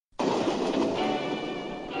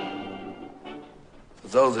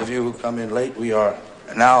those of you who come in late, we are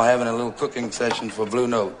now having a little cooking session for Blue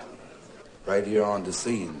Note right here on the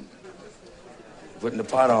scene. Putting the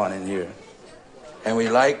pot on in here. And we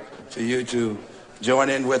like for you to join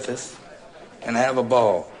in with us and have a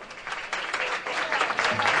ball.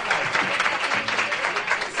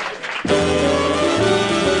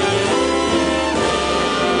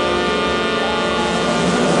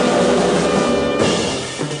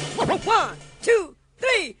 One, two,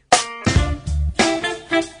 three.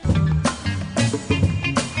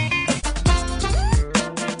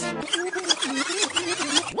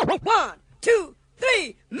 One, two,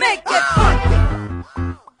 three, make it funky.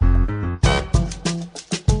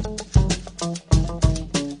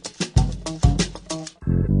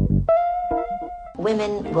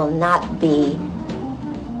 Women will not be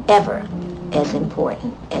ever as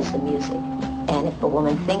important as the music. And if a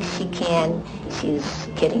woman thinks she can, she's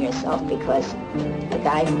kidding herself, because the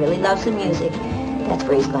guy who really loves the music, that's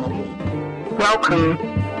where he's going to be. Welcome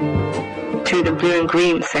to the Blue and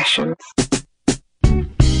Green Sessions.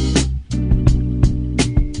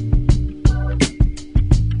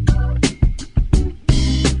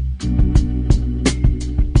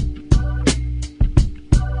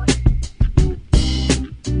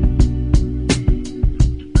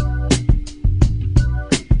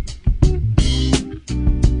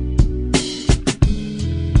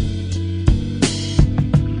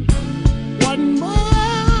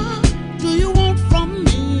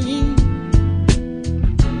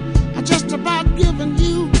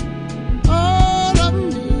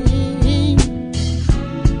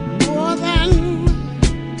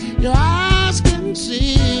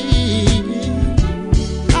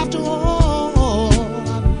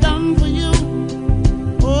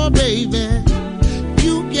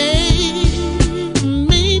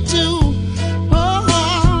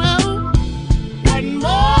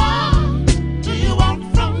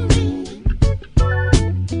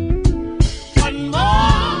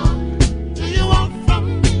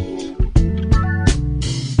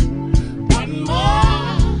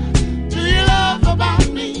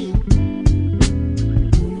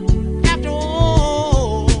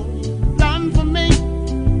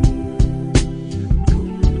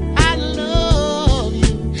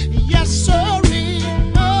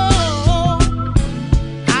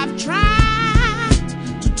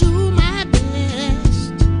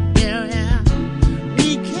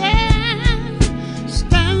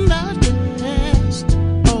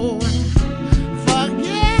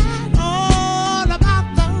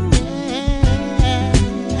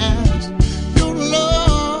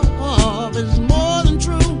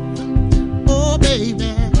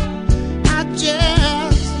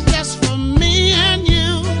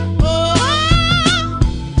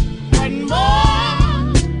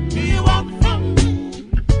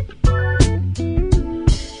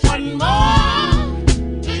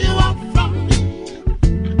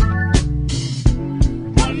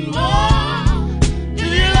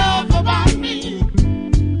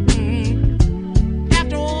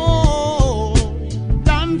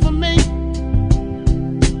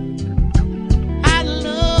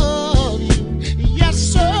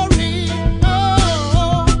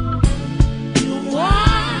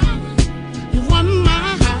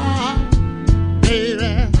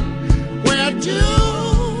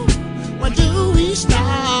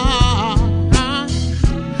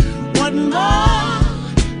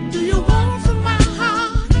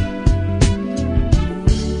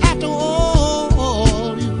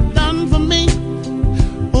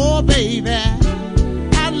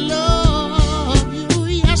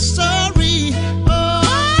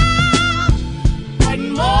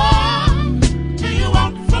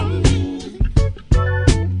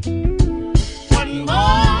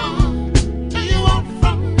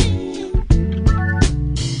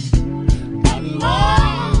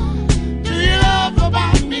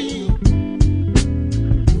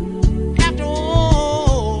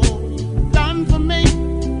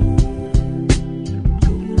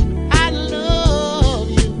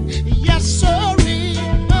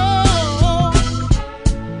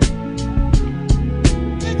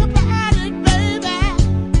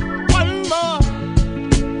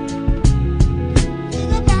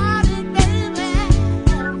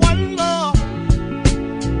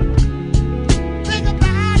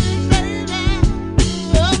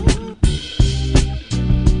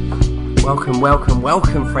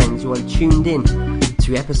 Welcome friends, you are tuned in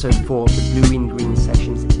to episode 4 of the Blue and Green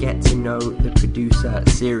Sessions Get to Know the Producer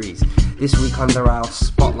series. This week under our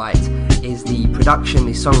spotlight is the production,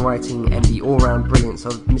 the songwriting and the all-round brilliance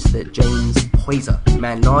of Mr. James Poyser, a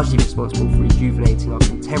man largely responsible for rejuvenating our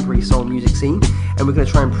contemporary soul music scene, and we're going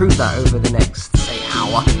to try and prove that over the next, say,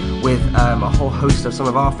 hour with a whole host of some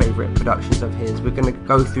of our favourite productions of his. We're going to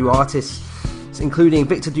go through artists including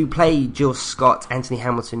Victor Duplaix, Jill Scott, Anthony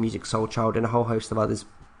Hamilton, Musiq Soulchild, and a whole host of others.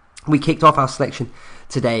 We kicked off our selection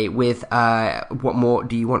today with What More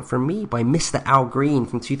Do You Want From Me by Mr. Al Green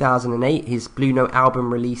from 2008, his Blue Note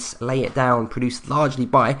album release Lay It Down, produced largely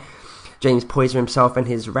by James Poyser himself and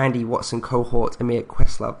his Randy Watson cohort Amir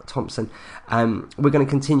Questlove Thompson. We're going to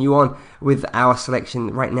continue on with our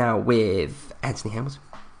selection right now with Anthony Hamilton.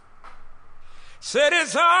 Said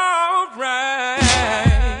it's all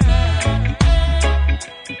right.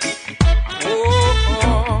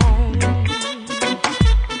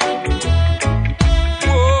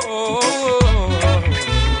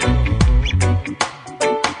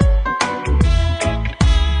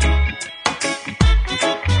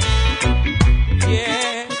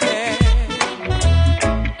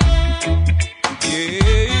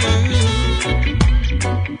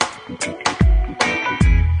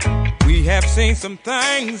 Seen some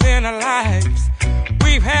things in our lives.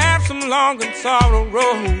 We've had some long and sorrow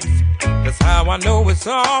roads. That's how I know it's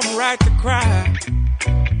alright to cry.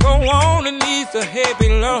 Go on and ease a heavy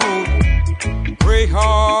load. Pray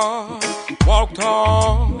hard, walk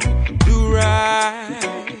tall, do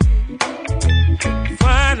right.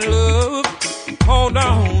 Find love, hold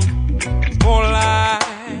on for life.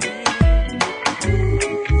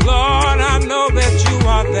 Lord, I know that you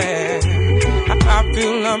are there. I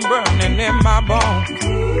feel I'm burning in my bones.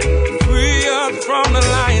 Free us from the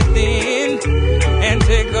lion's den and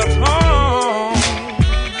take us home.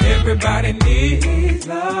 Everybody needs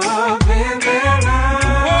love in their life.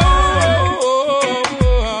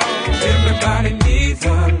 Everybody needs a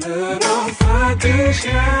little sun to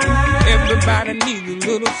shine. Everybody needs a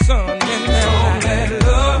little sun in their life. Let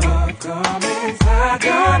love come inside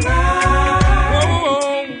your life.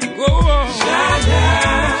 Go on. Shine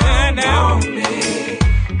down. Shine down on me.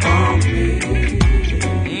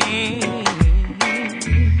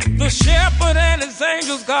 The shepherd and his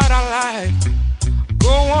angels guard our life. Go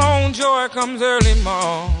on, joy comes early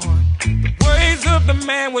morn. The ways of the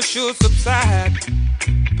man will sure subside.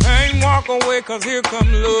 Pain walk away, cause here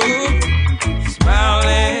come love.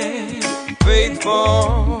 Smiling,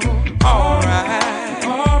 faithful, alright.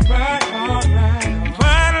 Alright, alright.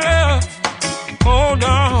 Find love, hold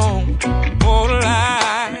on, hold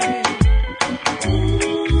light.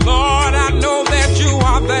 Lord, I know that you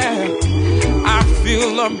are there.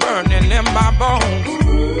 Feel them burning in my bones.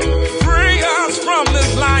 Free us from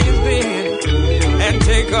this lion's den and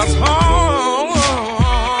take us home.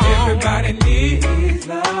 Everybody needs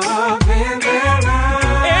love in their life.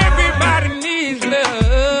 Everybody needs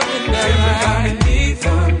love in their life. Everybody needs a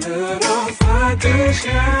little sun to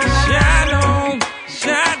shine. Shine on,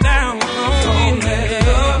 shine down on. Don't let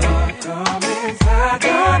love come inside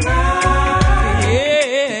your life.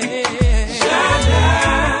 Yeah, shine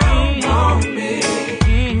down on me.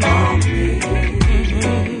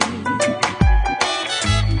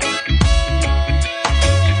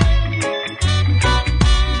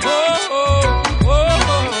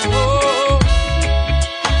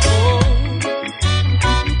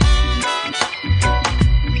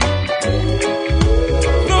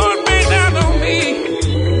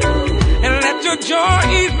 Joy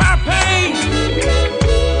ease my pain.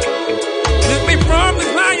 Lift me from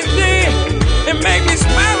this lion's den and make me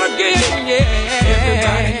smile again. Yeah.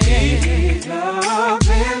 Everybody needs love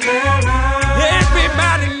in their life.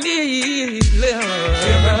 Everybody needs love.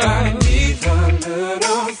 Everybody needs a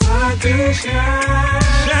little sun to shine.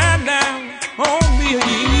 Shine down on me.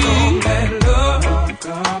 Don't let love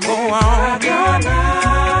come inside your life.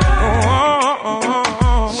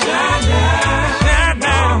 Shine down, shine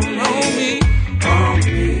down on me.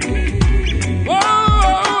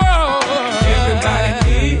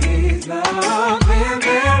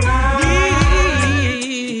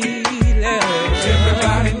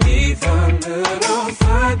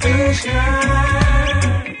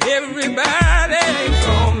 Everybody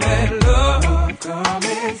gon' let love come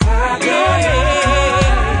inside your life.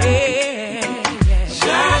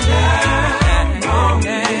 Shine down on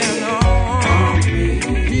me.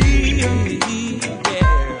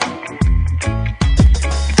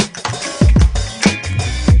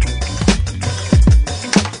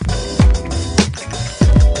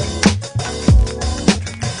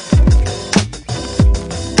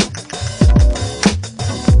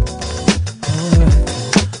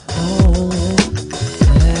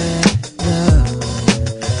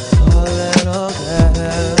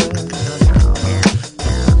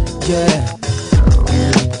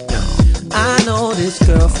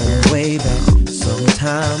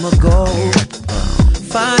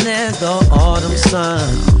 Fine as the autumn sun,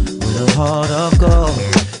 with a heart of gold.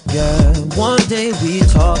 Yeah, one day we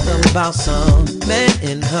talked about some man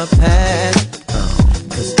in her past.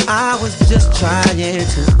 Cause I was just trying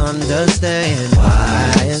to understand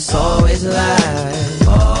why it's always lies,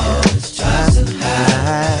 always tries to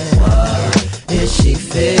hide. What is she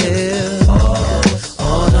feel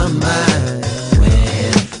on her mind when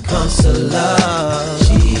it comes to love?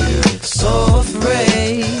 She's so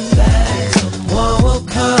afraid that someone will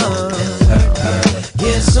come and hurt her.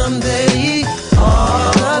 Yeah, someday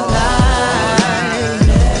all her life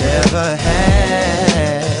never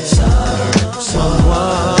had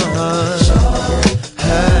someone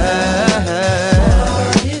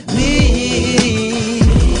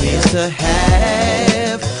needs to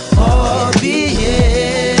have or be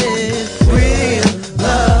in real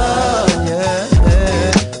love. Yeah.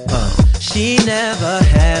 She never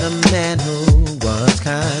had a man who was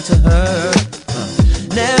kind to her.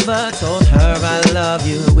 Never told her I love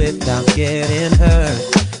you without getting hurt.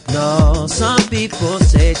 No, some people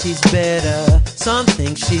say she's better, some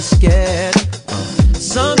think she's scared.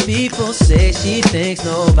 Some people say she thinks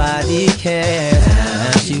nobody cares.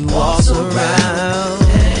 And she walks around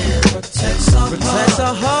and protects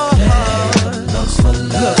her heart, looks for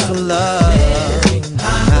love,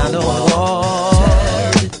 behind a wall,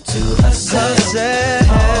 to herself,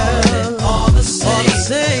 all the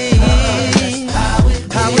same.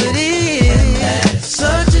 How it is,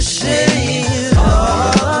 such a shame.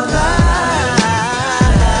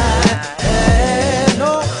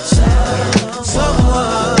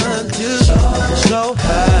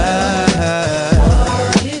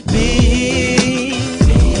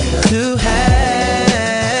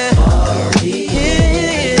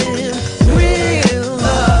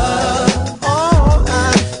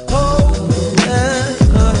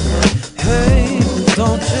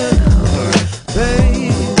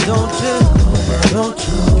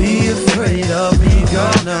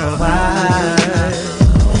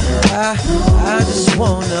 I just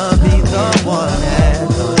wanna be the one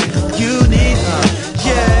that you need,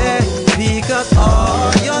 yeah, because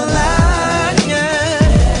all your life, yeah,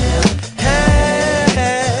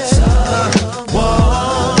 has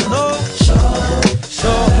wanna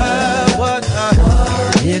show her what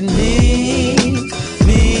it means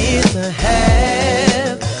to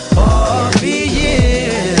have or be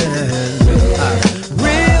in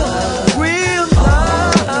real love.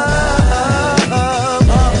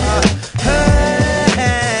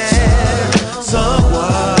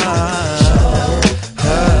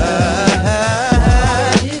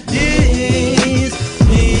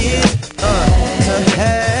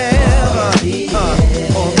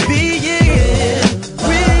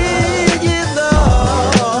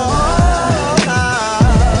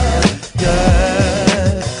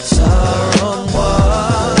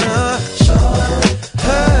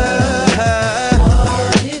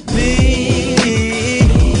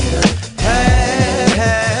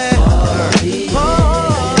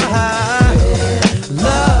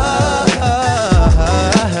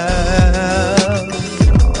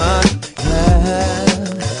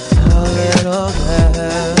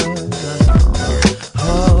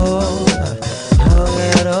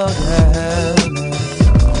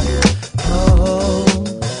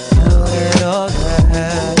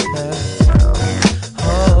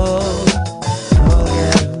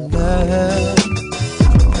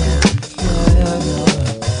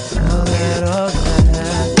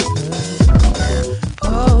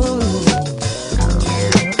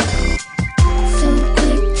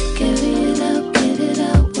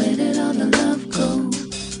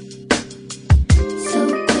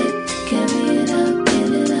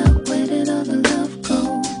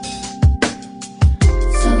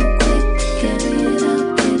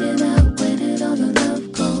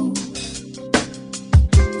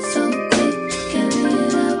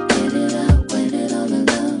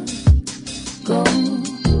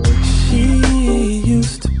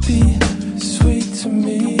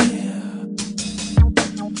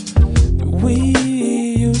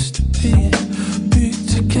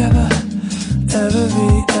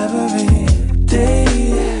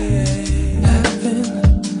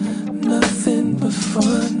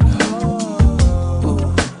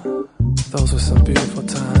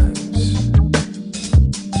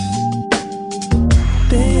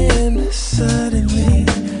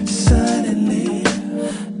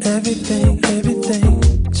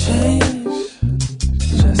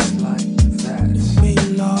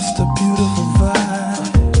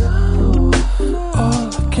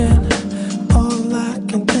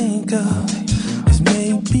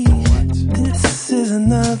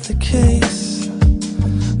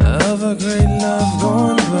 of a great love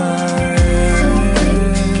gone by.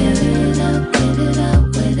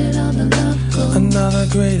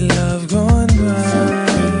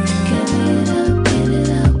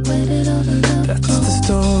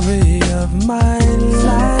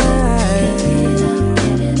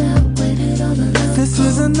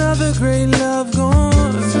 another great love gone by.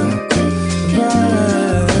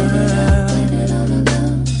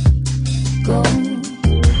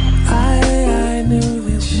 I knew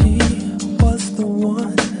that she was the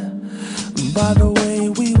one by the way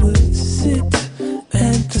we would sit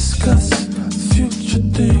and discuss future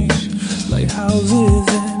things like houses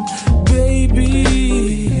and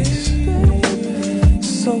babies.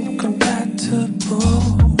 So compatible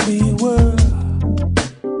we were.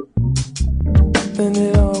 Then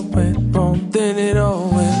it all went wrong, then it all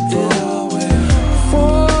went wrong.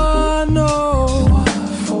 For no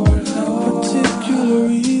particular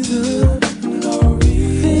reason,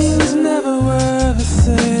 things never were the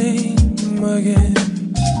same again.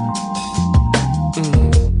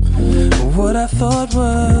 What I thought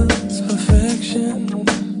was perfection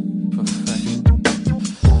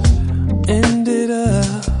ended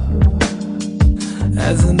up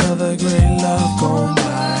as another great love gone by.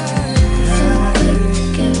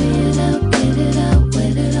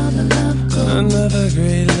 Another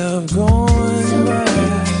great love gone by.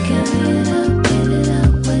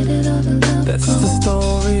 That's the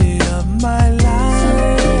story of my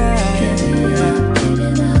life.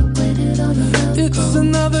 It's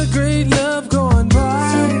another great love gone by.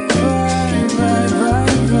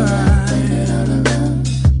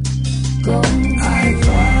 I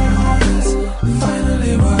thought this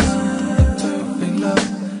finally was the perfect love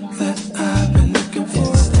that I've been looking for.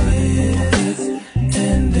 Instead, it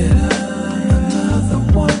ended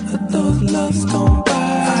up one of those loves gone by.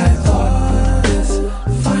 I thought this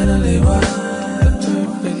finally was the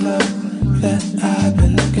perfect love that I've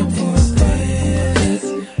been looking for. Instead, it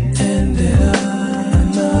ended up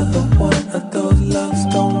another one of those loves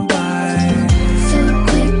gone by.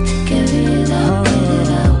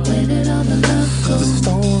 The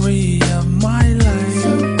story of my life.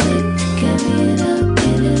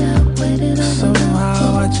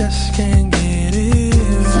 Somehow I just can't get it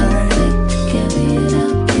right.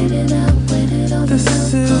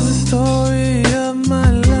 This is the story of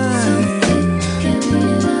my life.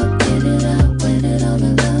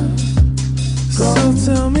 So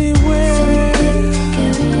tell me where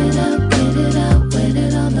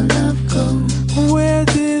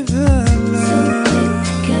did the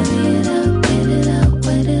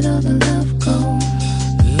love go?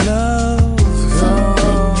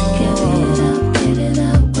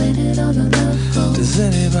 Does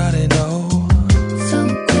anybody know?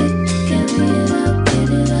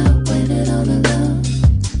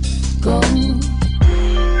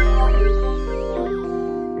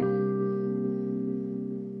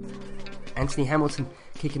 Anthony Hamilton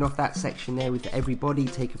kicking off that section there with Everybody,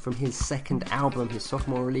 taken from his second album, his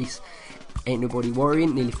sophomore release, Ain't Nobody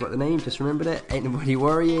Worrying. Nearly forgot the name, just remembered it. Ain't Nobody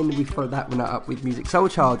Worrying. We followed that one up with Musiq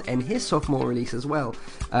Soulchild and his sophomore release as well.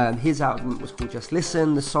 His album was called Just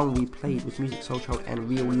Listen. The song we played was Musiq Soulchild and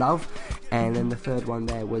Real Love. And then the third one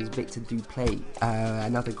there was Victor Duplay,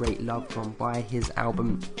 another great love gone by. His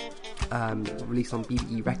album released on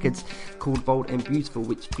BBE Records called Bold and Beautiful,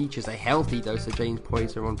 which features a healthy dose of James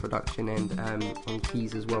Poyser on production and on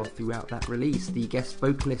keys as well throughout that release. The guest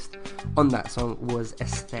vocalist on that song was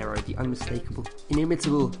Estero, the unmistakable,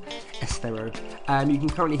 inimitable Estero. You can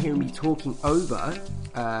currently hear me talking over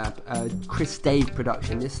Chris Dave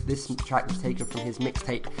production. This track was taken from his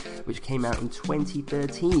mixtape, which came out in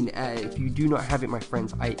 2013. If you do not have it, my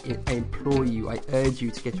friends, I implore you, I urge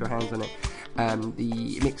you to get your hands on it.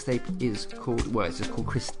 The mixtape is called, well, it's just called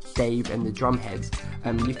Chris Dave and the Drumheads.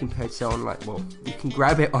 You can purchase it online, well, you can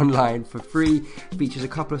grab it online for free. It features a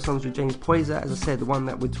couple of songs with James Poyser. As I said, the one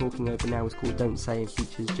that we're talking over now is called Don't Say and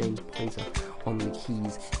features James Poyser on the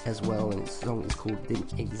keys as well, and its song is called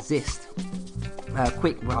Didn't Exist.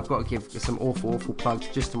 Quick, well, I've got to give some awful plugs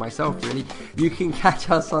just to myself, really. You can catch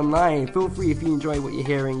us online. Feel free, if you enjoy what you're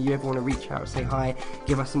hearing, you ever want to reach out, say hi,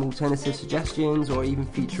 give us some alternative suggestions, or even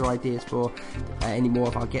feature ideas for any more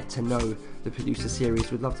of our Get to Know the Producer series.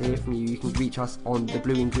 We'd love to hear from you. You can reach us on the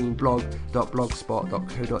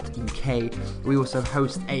blueandgreenblog.blogspot.co.uk. We also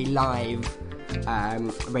host a live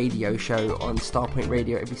radio show on Starpoint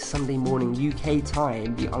Radio every Sunday morning UK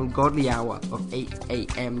time, the ungodly hour of 8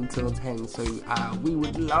 a.m. till 10. So we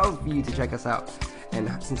would love for you to check us out, and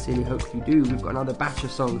sincerely hope you do. We've got another batch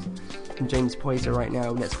of songs from James Poyser right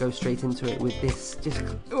now. Let's go straight into it with this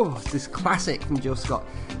this classic from Jill Scott.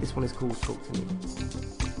 This one is called Talk to Me.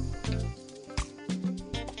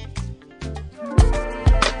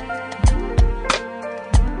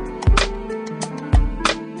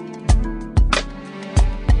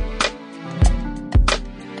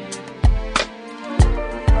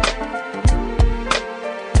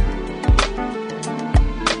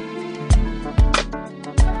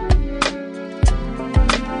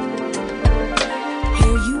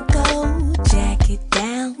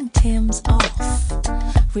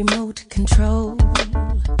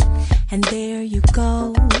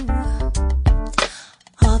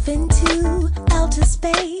 off into outer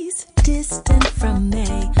space, distant from me.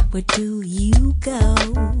 Where do you go?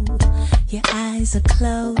 Your eyes are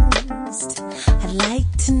closed. I'd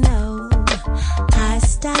like to know. I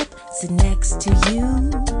stop, sit next to you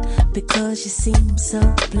because you seem so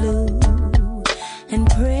blue, and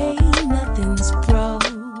pray nothing's broke.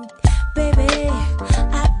 Baby,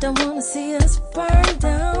 I don't wanna see us burn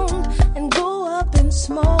down and go up in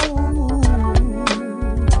smoke.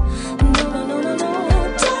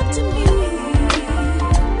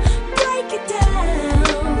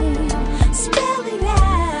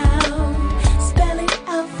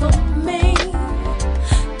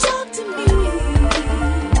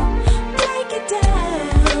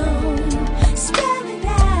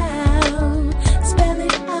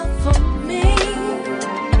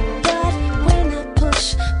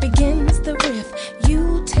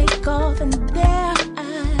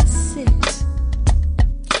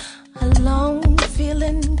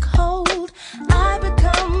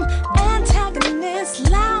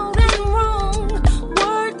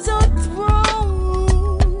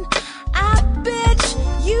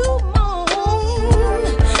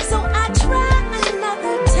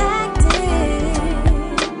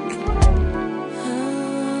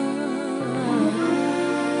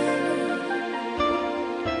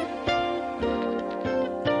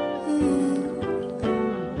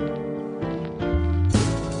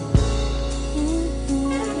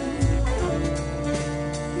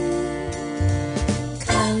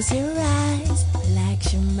 Close your eyes,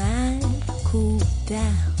 relax your mind, cool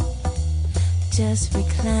down, just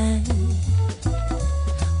recline.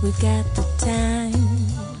 We've got the time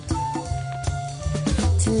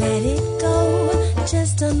to let it go,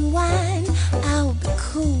 just unwind. I'll be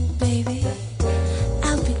cool, baby,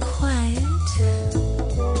 I'll be quiet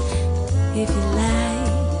if you like.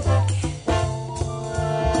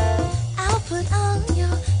 I'll put on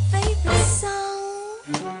your favorite song.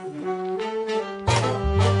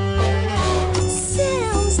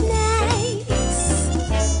 Sounds nice.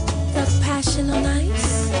 The passion on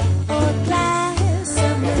ice or a glass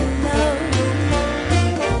of Merlot.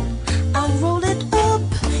 I'll roll it up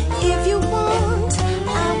if you want.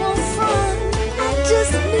 I won't front, I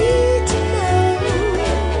just need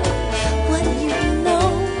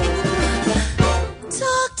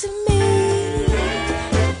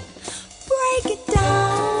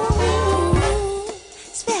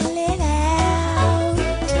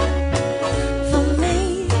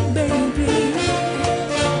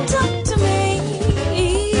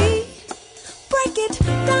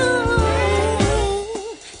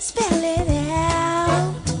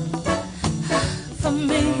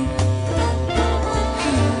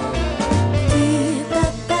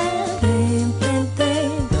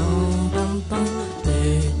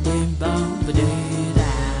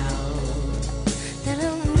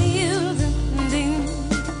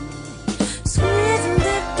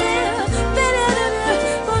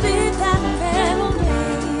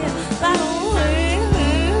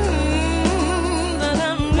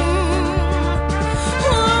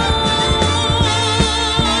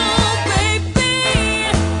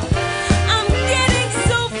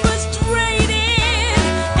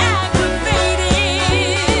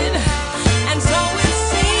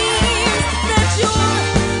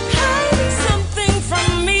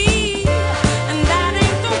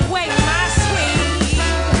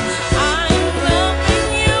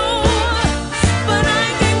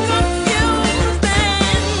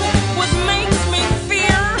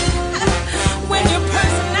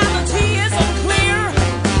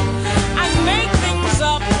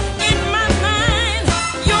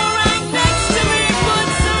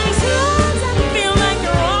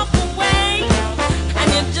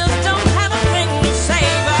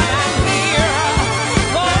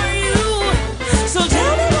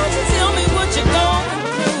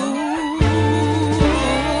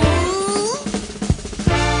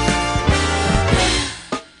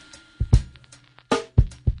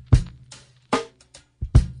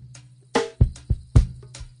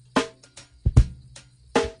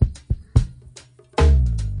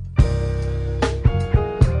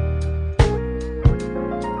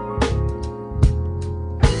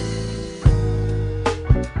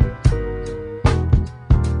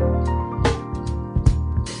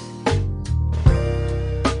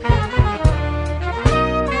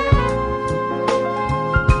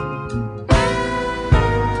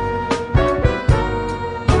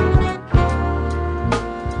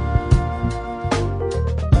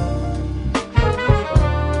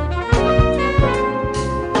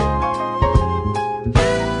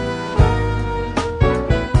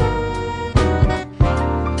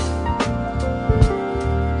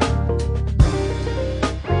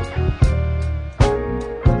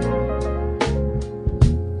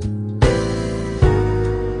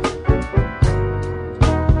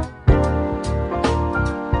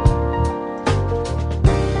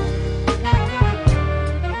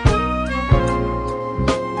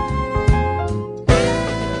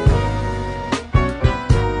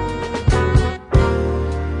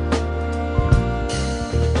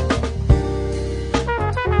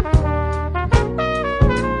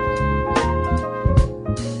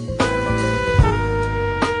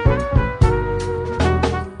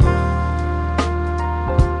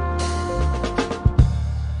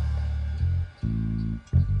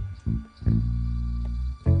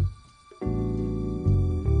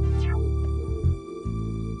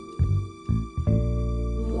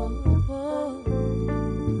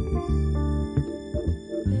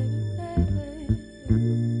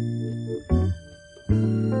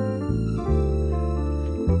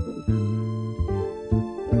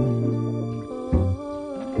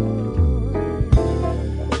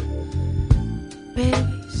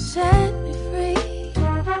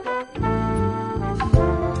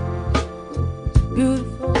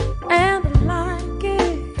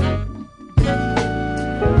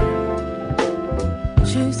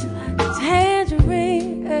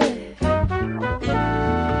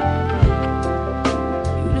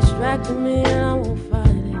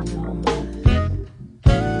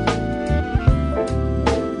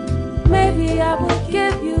I will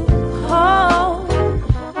give you hope.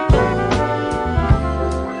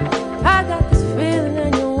 I got this feeling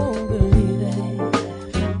and you won't believe it.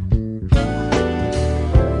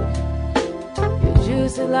 You're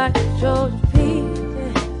juicy like a Georgia peach.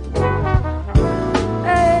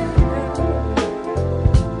 Hey,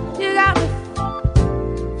 you got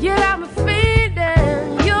me feeling.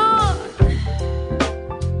 You're,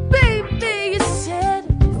 baby, you set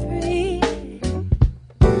me free.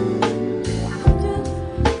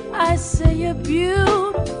 I say you're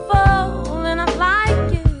beautiful and I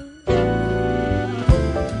like it.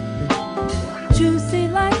 Juicy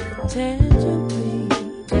like a tangerine.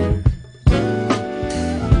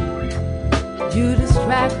 You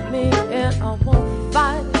distract me and I won't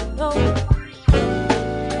fight it, no.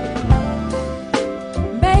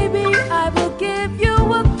 Maybe I will give you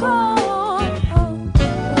a call.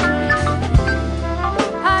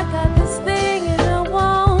 I got this thing and I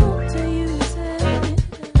want to use it.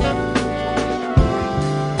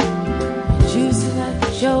 Juicy like a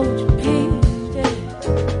Georgia peach, yeah.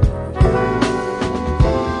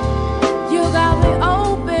 You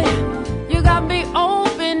got me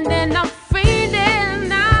open and I'm feeling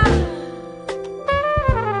now.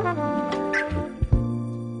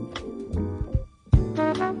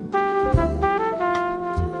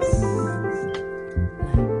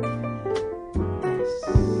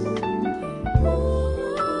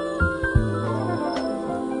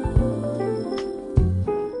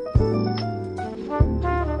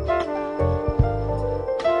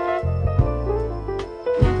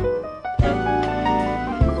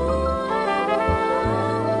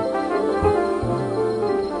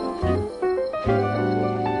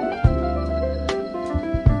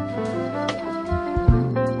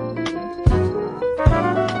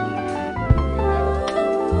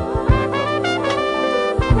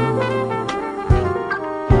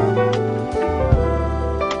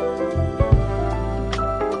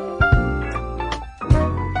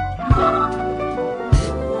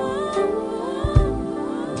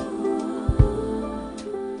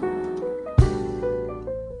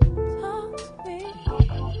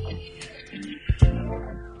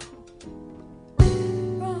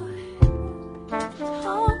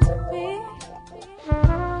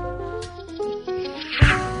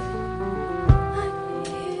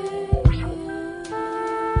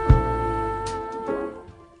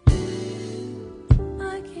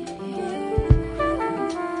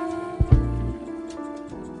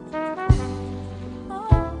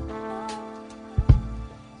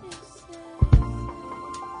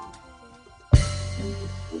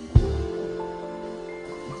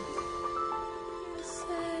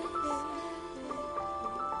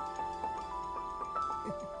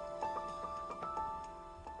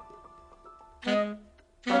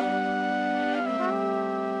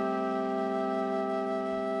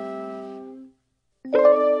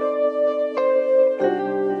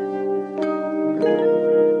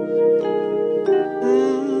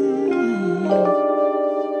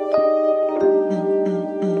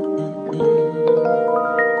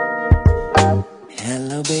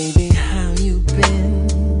 Hello baby, how you been?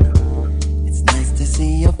 It's nice to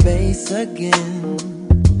see your face again.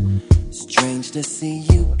 Strange to see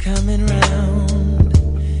you coming round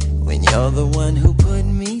when you're the one who put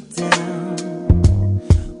me down.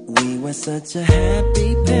 We were such a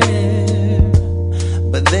happy pair,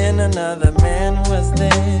 but then another man was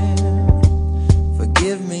there.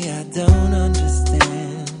 Forgive me, I don't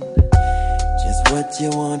understand just what you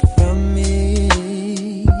want from me.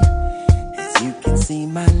 As you can see,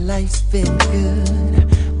 my life's been good.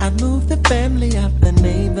 I moved the family out the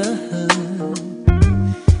neighborhood,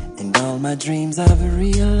 and all my dreams I've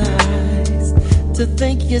realized. To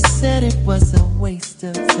think you said it was a waste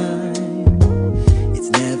of time. It's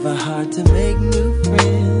never hard to make new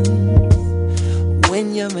friends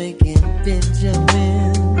when you're making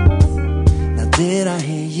Benjamins. Now did I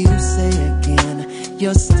hear you say again,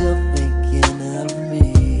 you're still thinking of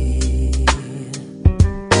me?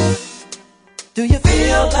 Do you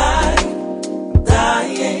feel like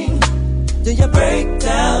dying? Do you break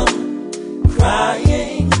down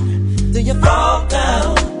crying? Do you fall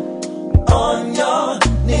down on your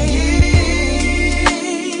knees?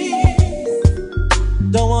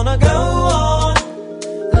 Don't wanna go on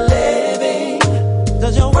living,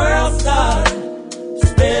 does your world start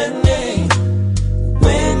spinning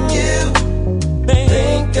when you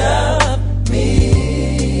think of me?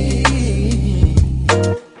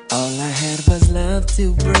 All I had was love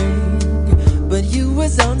to bring, but you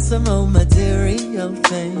was on some old material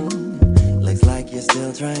thing. Looks like you're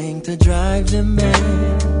still trying to drive them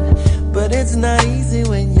mad, but it's not easy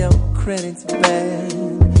when your credit's bad.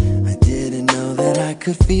 I didn't know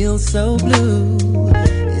could feel so blue.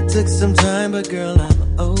 It took some time, but girl,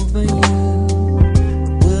 I'm over you.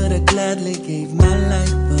 Would have gladly gave my life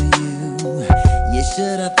for you. You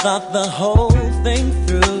should have thought the whole thing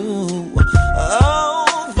through.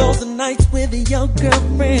 Oh, those nights with your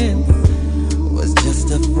girlfriend was just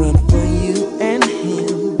a front for you and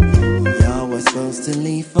him. Y'all were supposed to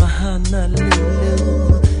leave for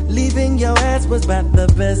Honolulu. Leaving your ass was about the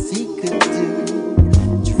best he could do.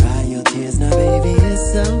 Dry your tears now, baby,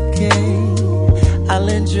 it's okay. I'll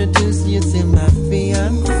introduce you to my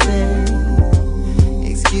fiancé.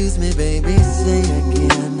 Excuse me, baby, say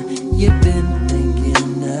again, you've been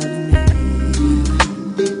thinking of me.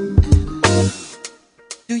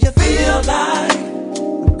 Do you feel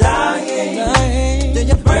like dying? Do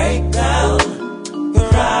you break down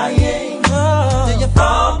crying? Do you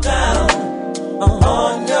fall down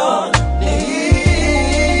on your knees?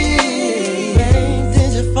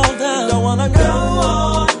 Did you fall down? Don't wanna go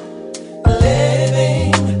on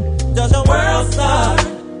living. Does your world start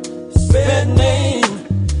spinning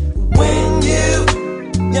when you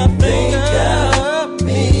think of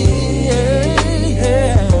me?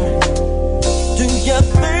 Do you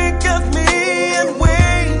think of me in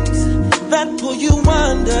ways that pull you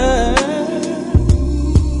under?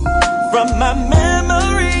 From my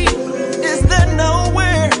memory, is there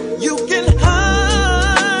nowhere you can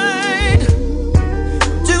hide?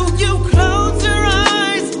 Do you close your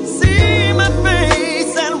eyes, see my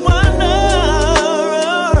face and wonder,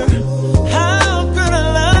 how could a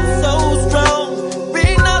love so strong be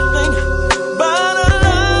nothing but a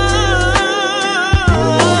lie?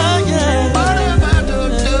 Yeah.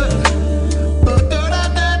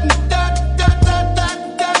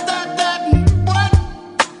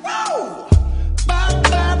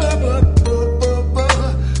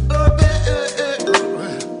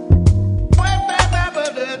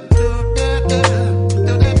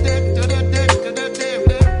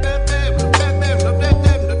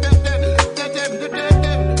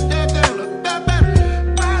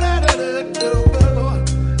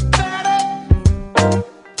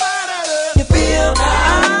 You feel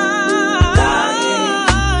like,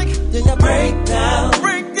 do you break down,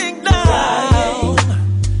 breaking down?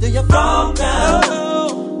 Do you fall down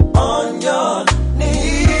on your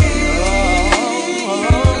knees?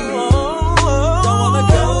 Don't wanna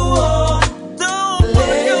go on, don't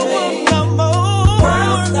wanna go on no more.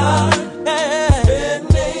 World start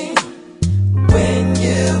spinning when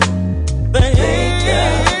you think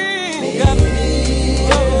of me.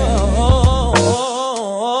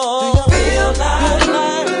 Do you feel like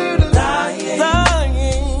dying?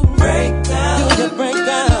 Break down, do you break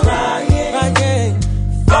down, crying,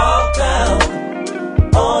 fall down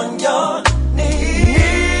on your knees?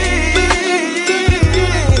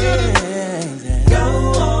 Go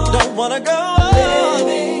on, don't wanna go on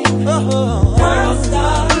living. World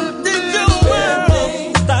stop. Did your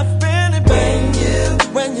world stop spinning when you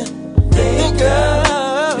think of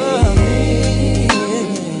me?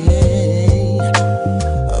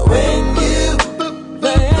 When you think of me. When you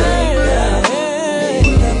think of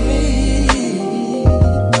me.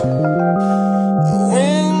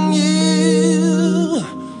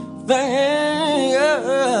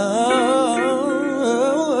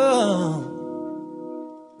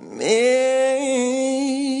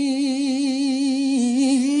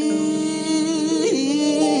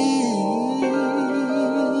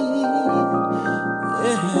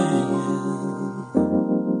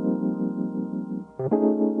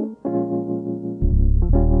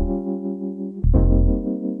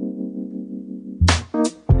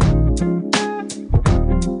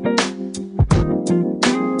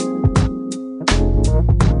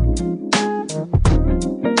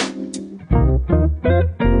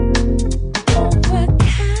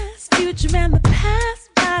 Overcast, future and the past,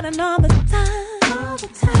 riding all the time.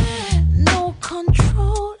 No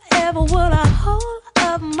control ever will I hold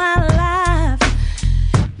of my life.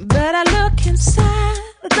 But I look inside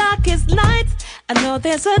the darkest nights. I know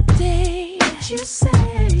there's a day that you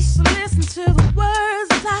say. So listen to the words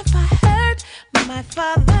that I heard my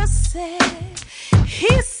father said.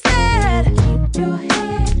 He said, keep your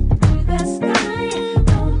head to the sky.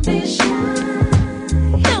 Don't be shy.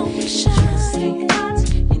 Don't be shy. Say what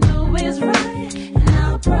you know is right, and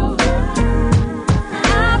I'll provide.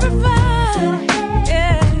 I'll provide.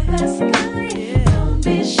 Yeah. To the sky. Don't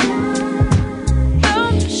be shy.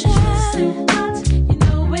 Don't be shy. Say what you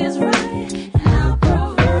know is right, and I'll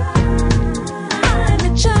provide. I'm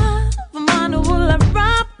a child of mine who will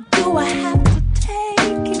arrive. Do I have to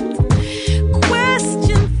take it?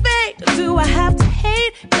 Question fate. Do I have to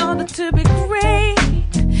hate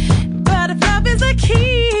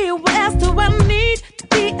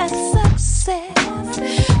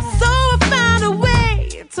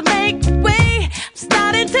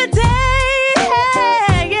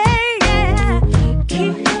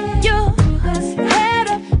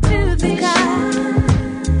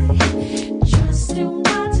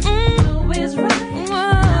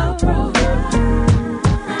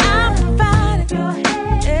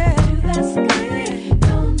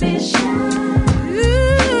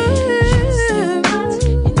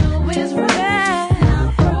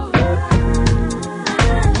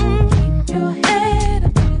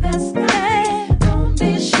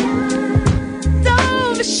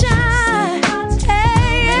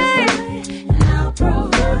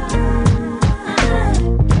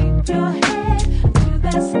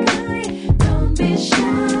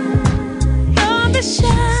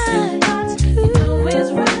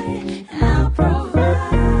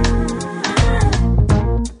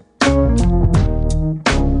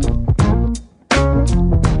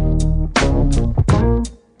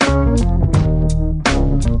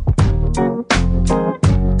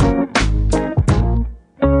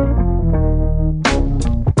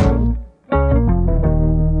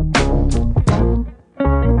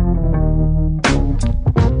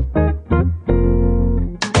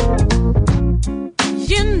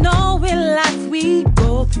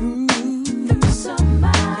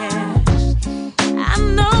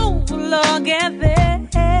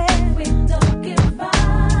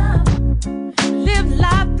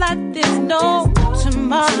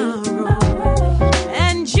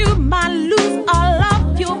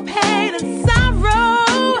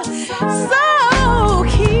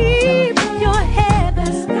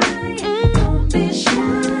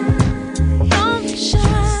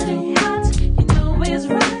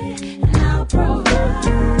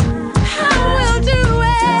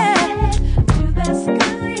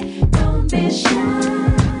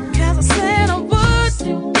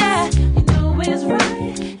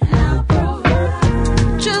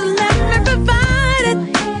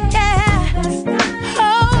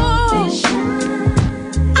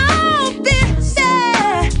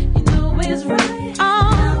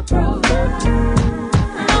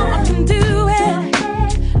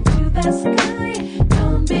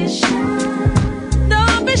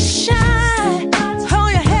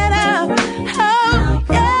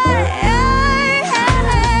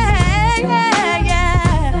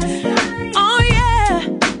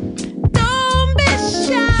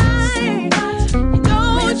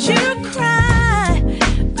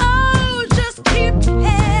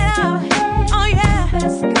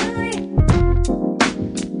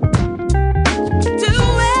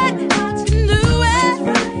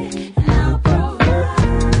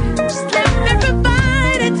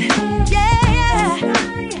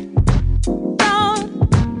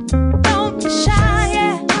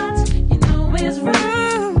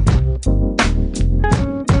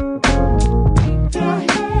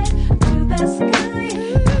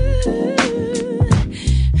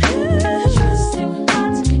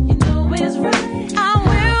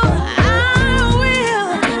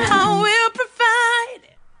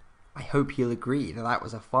hope you'll agree that that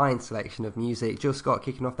was a fine selection of music. Jill Scott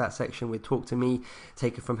kicking off that section with Talk to Me,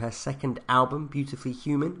 taken from her second album, Beautifully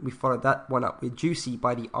Human. We followed that one up with Juicy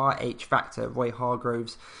by the RH Factor, Roy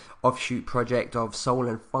Hargrove's offshoot project of soul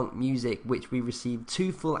and funk music, which we received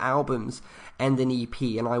 2 full albums and an EP,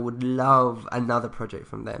 and I would love another project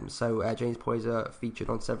from them. So James Poyser featured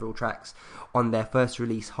on several tracks on their first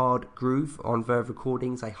release, Hard Groove, on Verve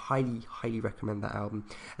Recordings. I highly recommend that album,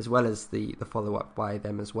 as well as the follow-up by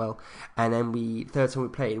them as well. And then third song we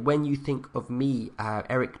played, When You Think of Me,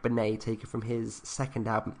 Eric Benet, taken from his second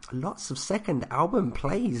album. Lots of second album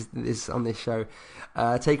plays on this show.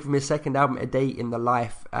 Taken from his second album, A Day in the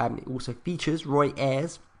Life. It also features Roy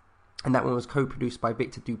Ayers, and that one was co-produced by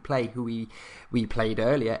Victor Duplaix, who we played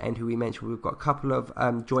earlier, and who we mentioned we've got a couple of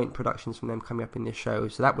joint productions from them coming up in this show.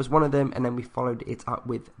 So that was one of them, and then we followed it up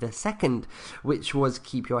with the second, which was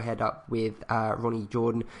Keep Your Head Up with Ronnie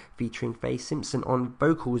Jordan featuring Faye Simpson on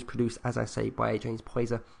vocals, produced, as I say, by James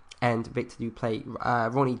Poyser and Victor Duplaix.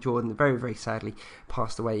 Ronnie Jordan, very, very sadly,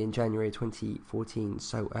 passed away in January 2014,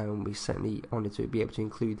 so we certainly honoured to be able to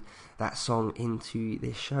include that song into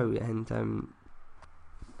this show. And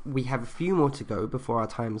we have a few more to go before our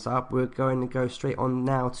time's up. We're going to go straight on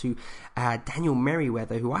now to Daniel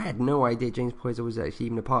Merriweather, who I had no idea James Poyser was actually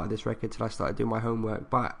even a part of this record till I started doing my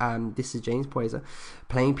homework. But this is James Poyser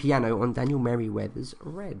playing piano on Daniel Merriweather's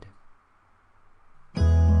Red.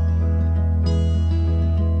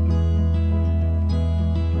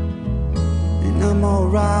 And I'm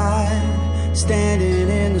alright, standing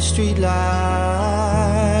in the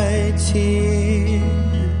streetlights here.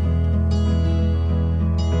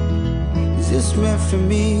 Is this meant for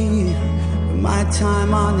me? But my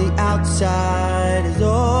time on the outside is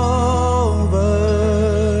over.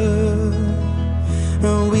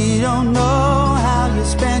 And we don't know how you're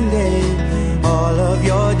spending all of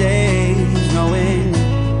your days, knowing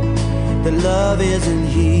that love isn't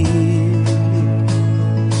here.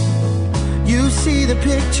 You see the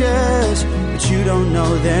pictures, but you don't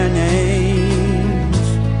know their names,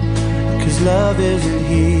 'cause love isn't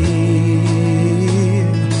here.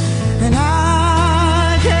 And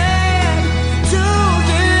I can't do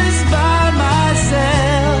this by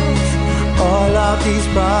myself. All of these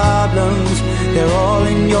problems, they're all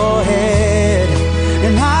in your head.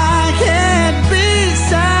 And I can't be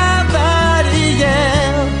somebody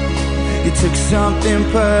else. You took something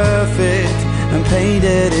perfect and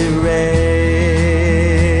painted it red.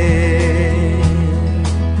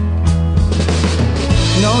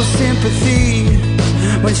 No sympathy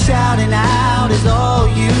when shouting out is all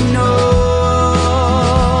you know.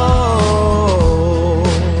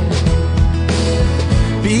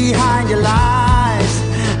 Behind your lies,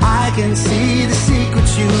 I can see the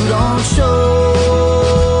secrets you don't show.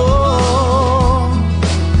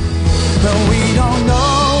 But we don't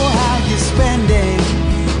know how you're spending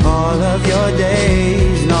all of your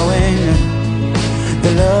days, knowing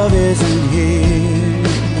the love isn't here.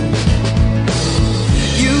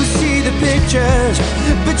 You see the pictures,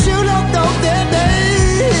 but you don't know their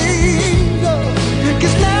names,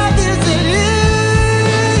 'cause love isn't here.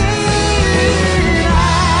 I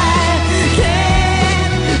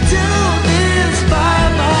can't do this by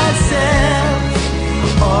myself.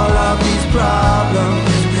 All of these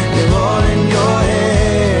problems, they're all in your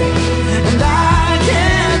head. And I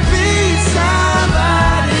can't be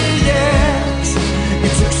somebody else. You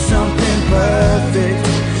took something perfect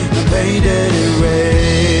and painted it red.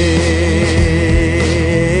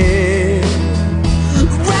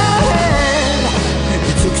 Red.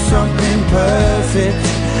 You took something perfect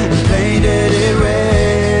and painted it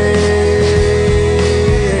red.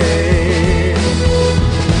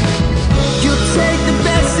 You take the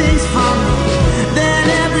best things from me, then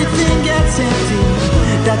everything gets empty.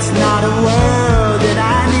 That's not a world that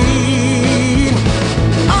I need.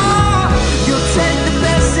 Oh, you'll take the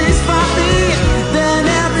best things from me, then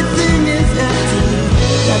everything is empty.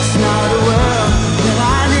 That's not a world that I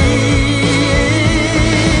need.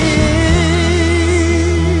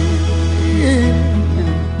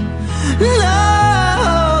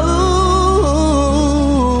 Love,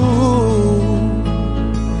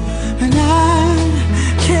 and I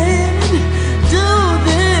can't do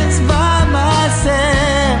this by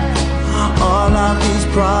myself.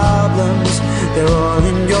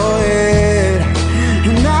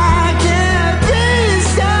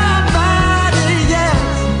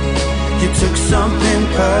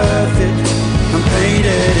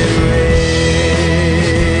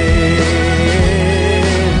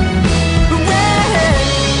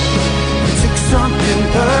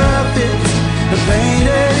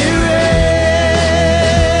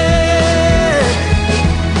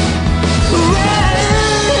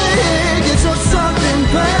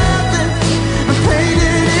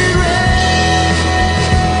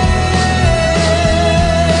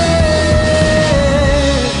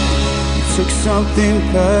 something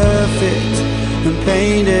perfect and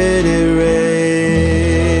painted it red.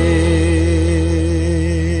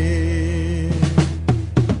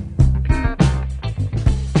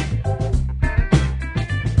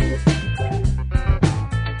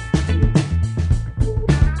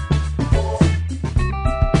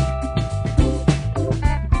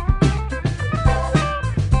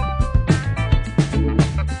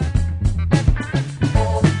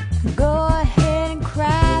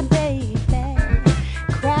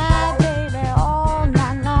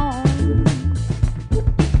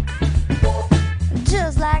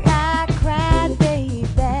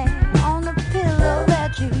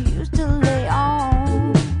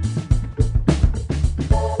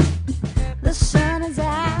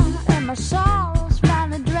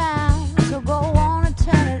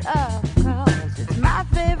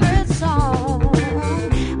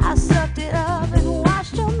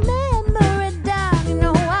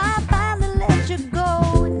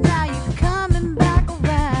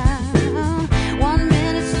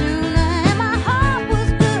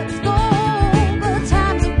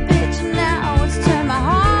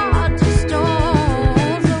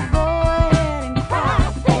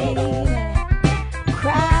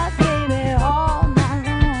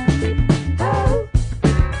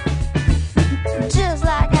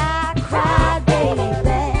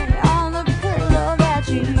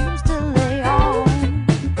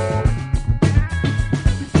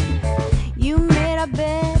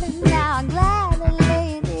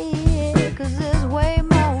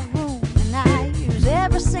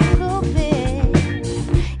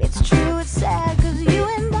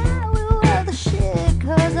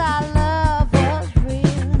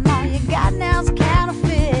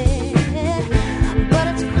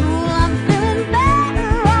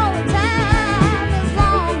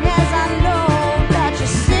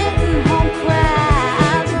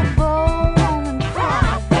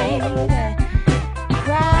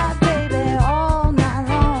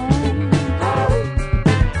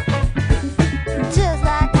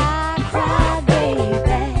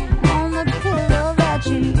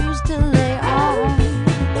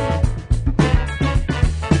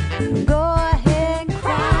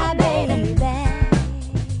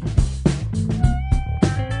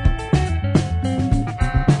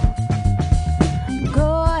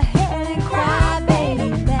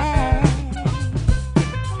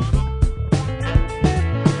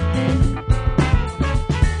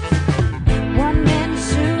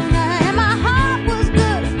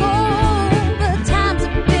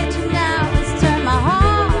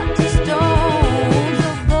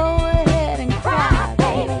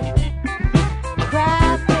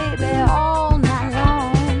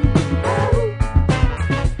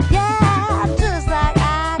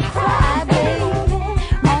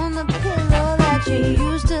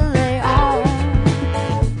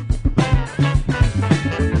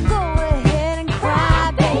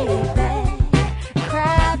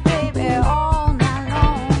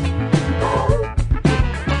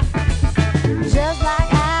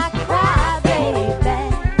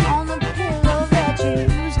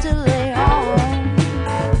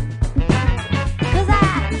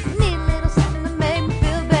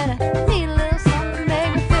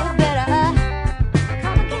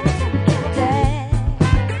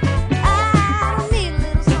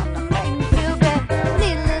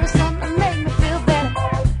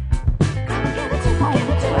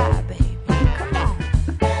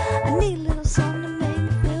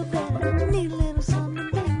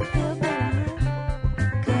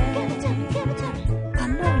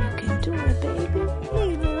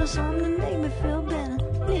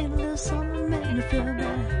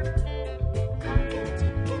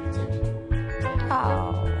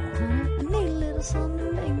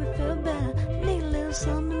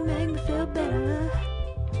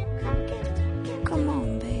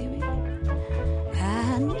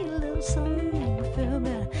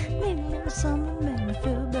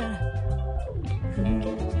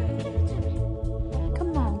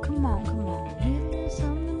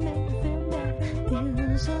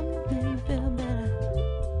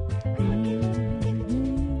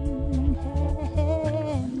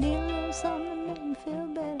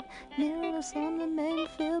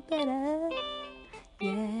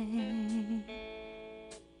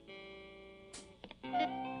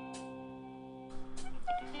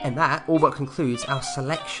 And that all but concludes our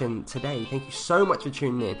selection today. Thank you so much for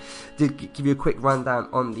tuning in. To give you a quick rundown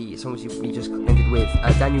on the songs we just ended with.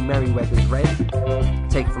 Daniel Merriweather's Red,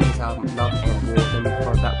 taken from his album Love and War. Then we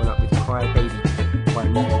followed that one up with Cry Baby by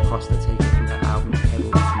Nico Costa, taken from that album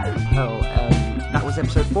Pearl to Pearl. That was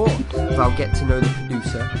episode 4 of our Get to Know the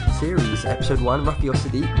Producer series. Episode 1, Rafi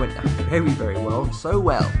Sadiq, went very, very well. So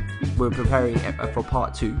well. We're preparing for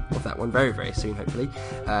part 2 of that one very, very soon, hopefully.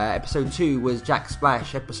 Episode 2 was Jack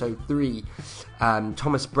Splash. Episode 3,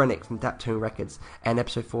 Thomas Brennick from Daptone Records. And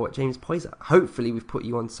episode 4, James Poyser. Hopefully we've put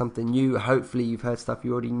you on something new. Hopefully you've heard stuff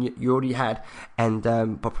you already had, and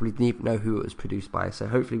probably didn't even know who it was produced by. So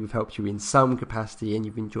hopefully we've helped you in some capacity and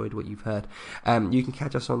you've enjoyed what you've heard. You can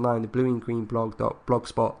catch us online, the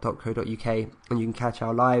blueandgreenblog.blogspot.co.uk, and you can catch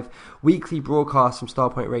our live weekly broadcast from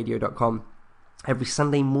starpointradio.com every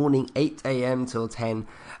Sunday morning, 8 a.m. till 10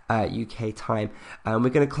 UK time. We're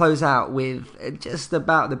going to close out with just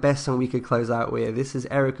about the best song we could close out with. This is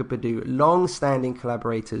Erykah Badu, long-standing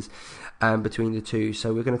collaborators between the two.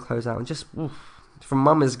 So we're going to close out and just... from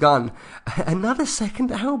Mama's Gun, another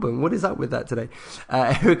second album. What is up with that today?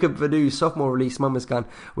 Erykah Badu, sophomore release, Mama's Gun.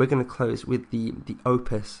 We're going to close with the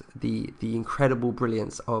opus, the incredible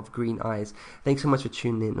brilliance of Green Eyes. Thanks so much for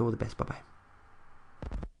tuning in. All the best. Bye-bye.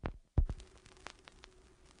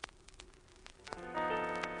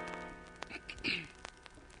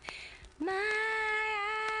 My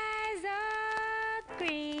eyes are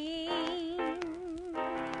green,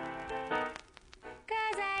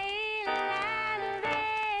 'cause I eat a lot of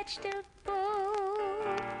vegetables.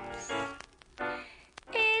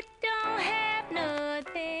 It don't have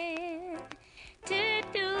nothing to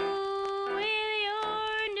do with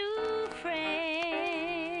your new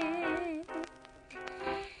friend.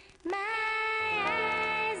 My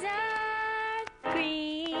eyes are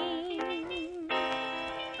green,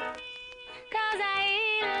 'cause I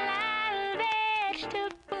eat a lot of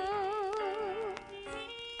vegetables.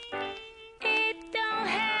 It don't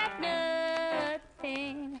have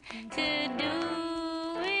nothing to do